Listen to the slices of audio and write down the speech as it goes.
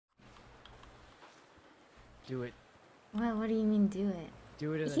Do it. What do you mean do it?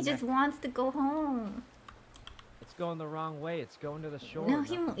 Do it in the He just neck. wants to go home. It's going the wrong way. It's going to the shore. No,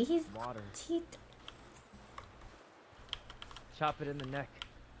 not the he's water. he. Chop it in the neck.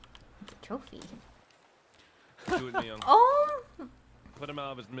 It's a trophy. Do it, Miyoung. Oh. Put him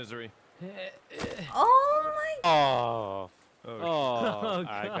out of his misery. Oh my. Oh. Oh, Oh. Oh,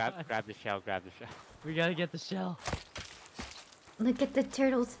 Alright, grab the shell. Grab the shell. We gotta get the shell. Look at the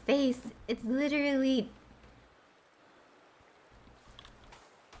turtle's face. It's literally.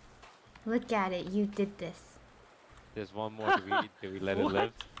 Look at it. You did this. There's one more. Do we let it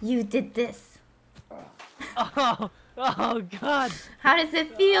live? You did this. Oh, oh God. How does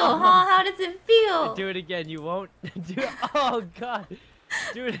it feel, huh? How does it feel? Do it again. You won't. Do it. Oh God.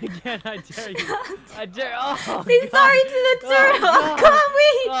 Do it again. I dare you. I dare. Oh. Say God. sorry to the turtle. Oh,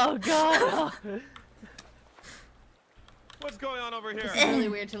 Oh, God. Oh God. what's going on over here? It's really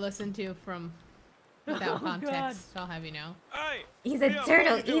weird to listen to from without Oh, context. I'll have you know. Hey! He's a Miyoung,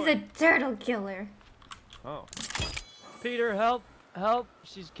 turtle. what are you He's a doing? turtle killer. Oh. Peter, help! Help!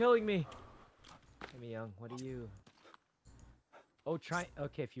 She's killing me. Hey, Miyoung, what are you? Oh, try.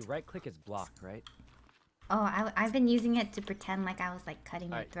 Okay, if you right click, it's blocked, right? Oh, I've been using it to pretend like I was like cutting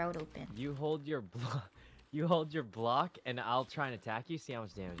your Alright. throat open. You hold your block. You hold your block, and I'll try and attack you. See how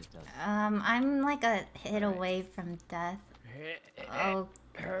much damage it does. I'm like a hit Alright. away from death. Oh.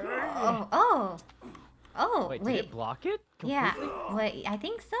 Oh, Wait, wait. did it block it? Yeah, Completely? wait, I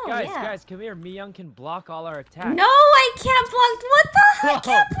think so, Guys, yeah. guys, come here. Miyoung can block all our attacks. No, I can't block. What the heck? I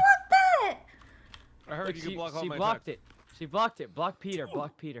can't block that. I heard Look, you could block all she my blocked attacks. it. She blocked it. Block Peter.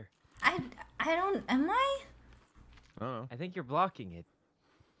 Block Peter. I don't. Am I? I don't know. I think you're blocking it.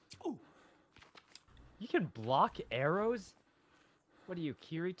 You can block arrows? What are you,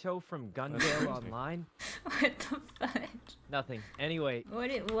 Kirito from Gundale Online? What the fudge? Nothing. Anyway, What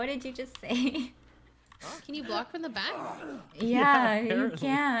did you just say? Can you block from the back? Yeah, you apparently.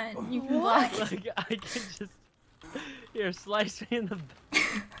 can. You can block. like, I can just... Here, slice me in the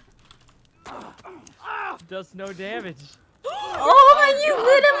back. Does no damage. Oh, you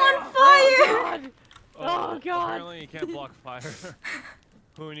lit him on fire! Oh, God. Apparently you can't block fire.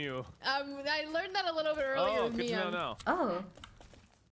 Who knew? I learned that a little bit earlier Oh, with good to know Miyoung. now. Oh,